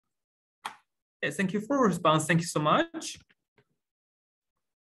Yes, thank you for your response. Thank you so much.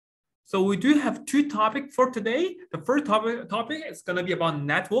 So we do have two topics for today. The first topic is going to be about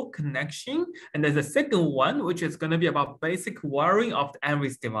network connection. And then the second one, which is going to be about basic wiring of the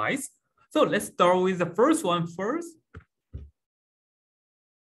Anviz device. So let's start with the first one first.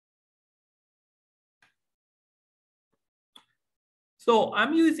 So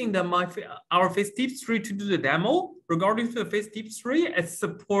I'm using our FaceDeep 3 to do the demo. Regarding to the FaceDeep 3, it's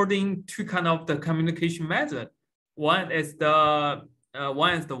supporting two kind of the communication method. One is the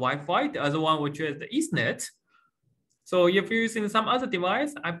Wi-Fi, the other one which is the Ethernet. So if you're using some other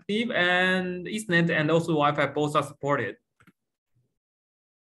device, I believe and Ethernet and also Wi-Fi both are supported.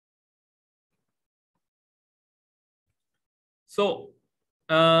 So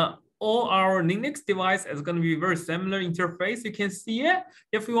all our Linux device is going to be very similar interface. You can see it.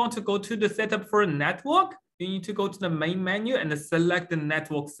 If you want to go to the setup for a network, you need to go to the main menu and select the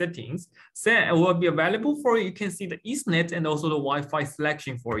network settings. Then it will be available for you. You can see the Ethernet and also the Wi-Fi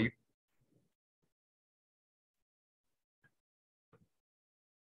selection for you.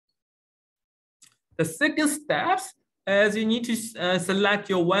 The second step is you need to select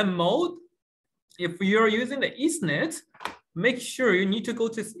your WAN mode. If you're using the Ethernet, make sure you need to go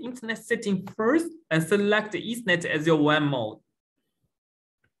to internet setting first and select the Ethernet as your WAN mode.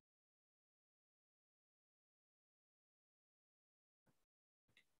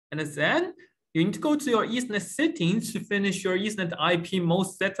 And then you need to go to your Ethernet settings to finish your Ethernet IP mode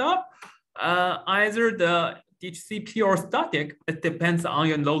setup. Either the DHCP or static, it depends on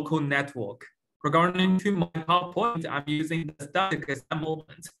your local network. Regarding to my PowerPoint, I'm using the static at the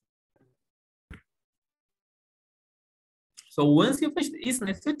moment. So once you finish the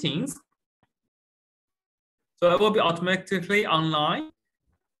Ethernet settings, so it will be automatically online.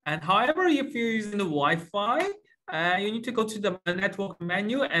 And however, if you're using the Wi-Fi, you need to go to the network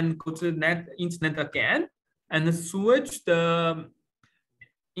menu and go to the internet again and switch the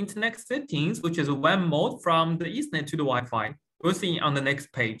internet settings, which is WAN mode from the Ethernet to the Wi-Fi. We'll see on the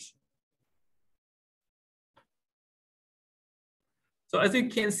next page. So as you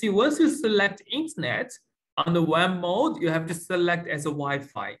can see, once you select internet on the WAN mode, you have to select as a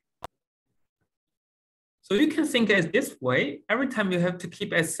Wi-Fi. So you can think as this way, every time you have to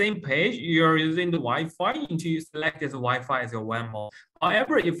keep at same page, you're using the Wi-Fi until you select as a Wi-Fi as your WAN mode.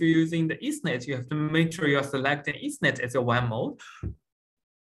 However, if you're using the Ethernet, you have to make sure you're selecting Ethernet as your WAN mode.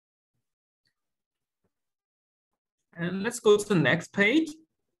 And let's go to the next page.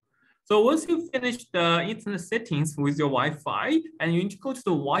 So once you finish the internet settings with your Wi-Fi, and you need to go to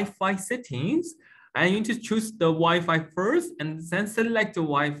the Wi-Fi settings, and you need to choose the Wi-Fi first, and then select the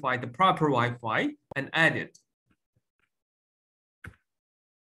Wi-Fi, the proper Wi-Fi, and add it.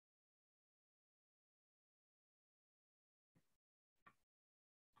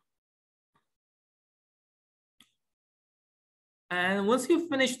 And once you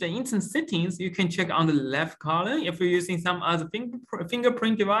finish the internet settings, you can check on the left column. If you're using some other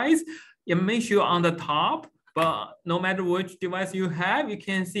fingerprint device, it makes you on the top, but no matter which device you have, you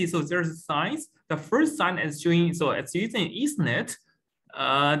can see, so there's signs. The first sign is showing, so it's using Ethernet.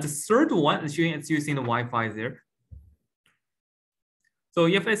 The third one is showing it's using the Wi-Fi there. So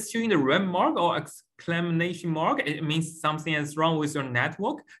if it's showing the red mark or exclamation mark, it means something is wrong with your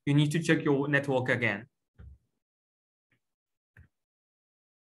network. You need to check your network again.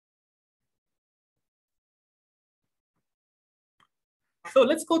 So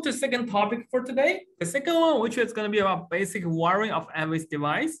let's go to the second topic for today. The second one, which is going to be about basic wiring of Anviz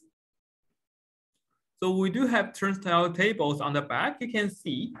device. So we do have turnstile tables on the back. You can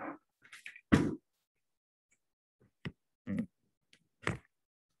see.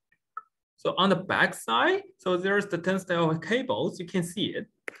 So on the back side, so there's the turnstile cables. You can see it.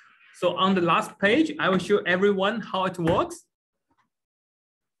 So on the last page, I will show everyone how it works.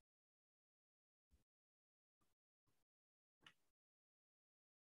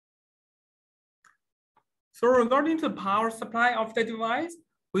 So regarding to the power supply of the device,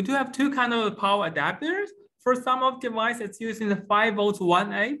 we do have two kind of power adapters. For some of device, it's using the 5 volts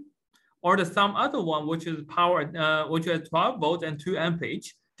 1A, or the some other one which is power, which is 12 volts and 2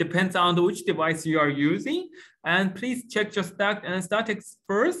 amperage. Depends on which device you are using. And please check your statics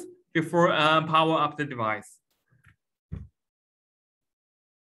first before power up the device.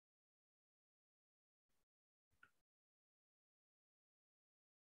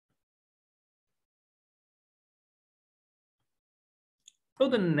 So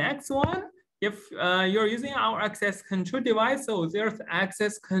the next one, if you're using our access control device, so there's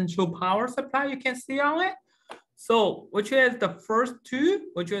access control power supply you can see on it. So which is the first two,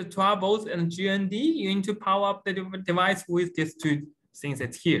 which is 12 volts and GND, you need to power up the device with these two things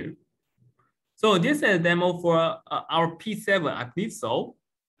that's here. So this is a demo for our P7, I believe so.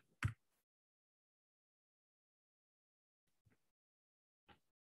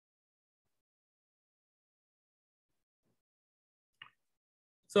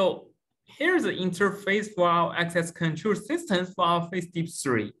 So here's the interface for our access control systems for our FaceDeep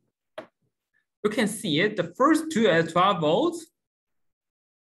 3. You can see it, the first two at 12 volts,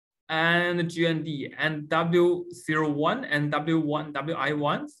 and GND, and W01 and W1,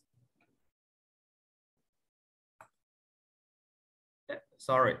 WI1s.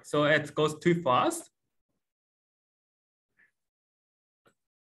 Sorry, so it goes too fast.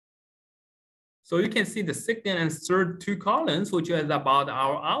 So you can see the second and third two columns, which is about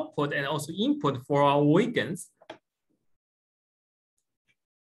our output and also input for our weekends.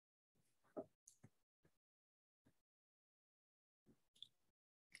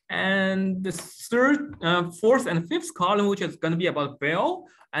 And the third, fourth, and fifth column, which is going to be about bell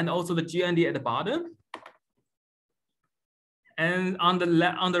and also the GND at the bottom. And on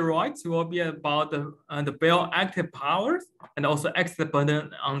the right will be about the bell active powers and also exit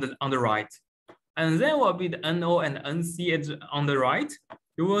button on the right. And then will be the NO and NC on the right.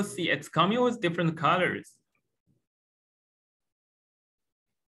 You will see it's coming with different colors.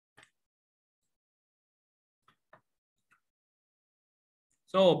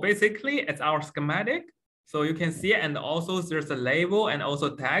 So basically, it's our schematic. So you can see it, and also there's a label and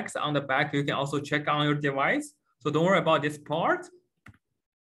also tags on the back. You can also check on your device. So don't worry about this part.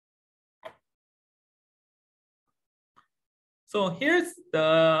 So here's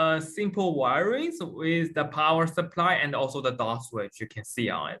the simple wirings with the power supply and also the dot switch you can see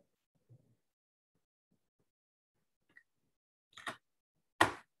on it.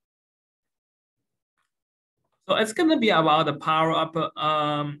 So it's gonna be about the power up,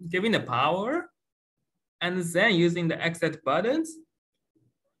 giving the power, and then using the exit buttons,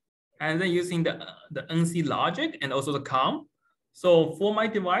 and then using the NC logic and also the COM. So for my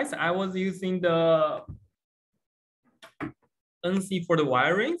device, I was using the NC for the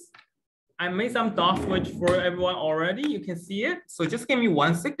wirings. I made some dot switch for everyone already. You can see it. So just give me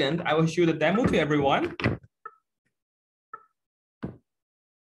 1 second. I will show the demo to everyone.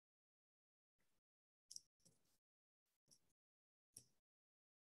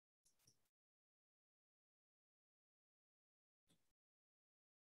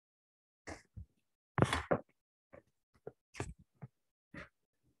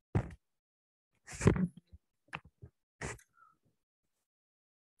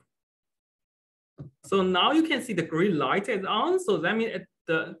 So now you can see the green light is on. So that means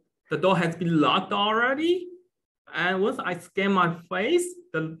the door has been locked already. And once I scan my face,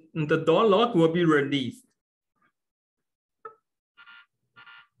 the door lock will be released.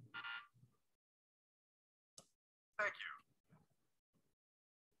 Thank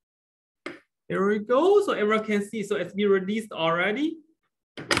you. Here we go. So everyone can see. So it's been released already.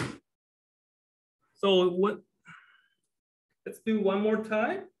 So let's do one more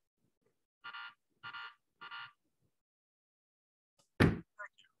time.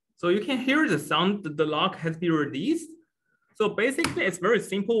 So you can hear the sound that the lock has been released. So basically, it's very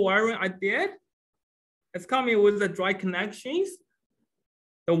simple wiring I did. It's coming with the dry connections.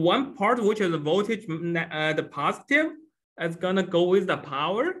 The one part, which is the voltage, the positive, is gonna go with the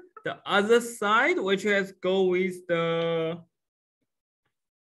power. The other side, which is go with the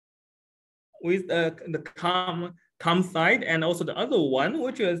COM side, and also the other one,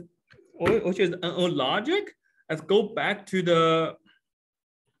 which is NO logic, is go back to the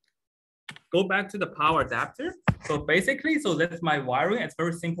power adapter. So basically, so that's my wiring. It's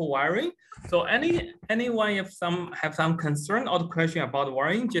very simple wiring. So anyone have some concern or the question about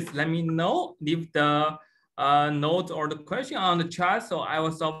wiring, just let me know. Leave the note or the question on the chat, so I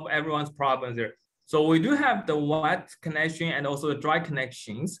will solve everyone's problem there. So we do have the wet connection and also the dry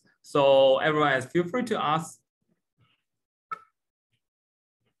connections. So everyone, feel free to ask.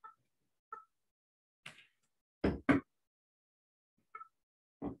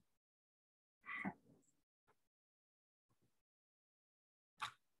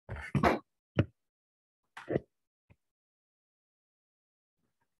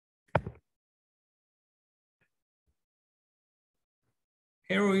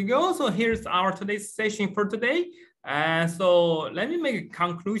 Here we go. So here's our today's session for today. So let me make a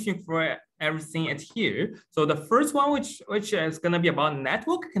conclusion for everything at here. So the first one, which is going to be about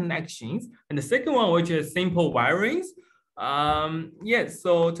network connections, and the second one, which is simple wirings. Yes,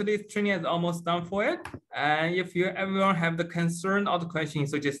 so today's training is almost done for it. And if everyone have the concern or the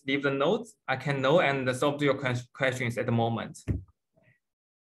questions, so just leave the notes. I can know and solve your questions at the moment.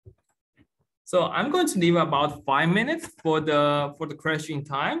 So I'm going to leave about 5 minutes for the question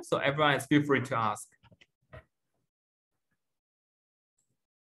time. So everyone feel free to ask.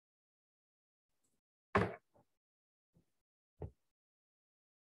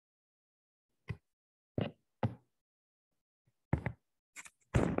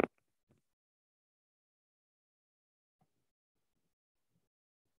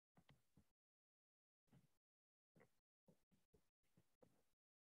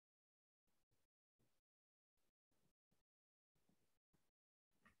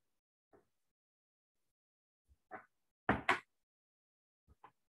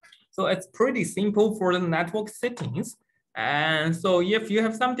 So it's pretty simple for the network settings. And so if you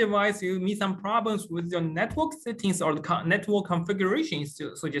have some device, you meet some problems with your network settings or the network configurations,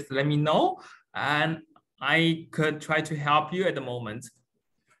 so just let me know and I could try to help you at the moment.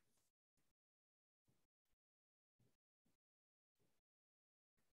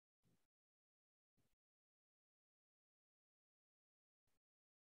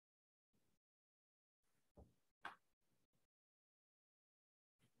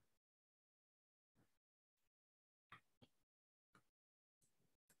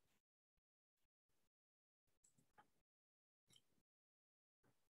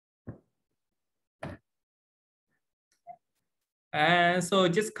 And so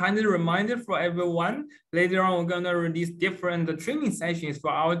just kind of reminder for everyone, later on, we're gonna release different training sessions for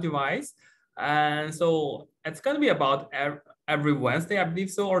our device. And so it's gonna be about every Wednesday, I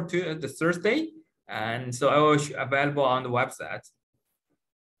believe so, or the Thursday. And so I will available on the website.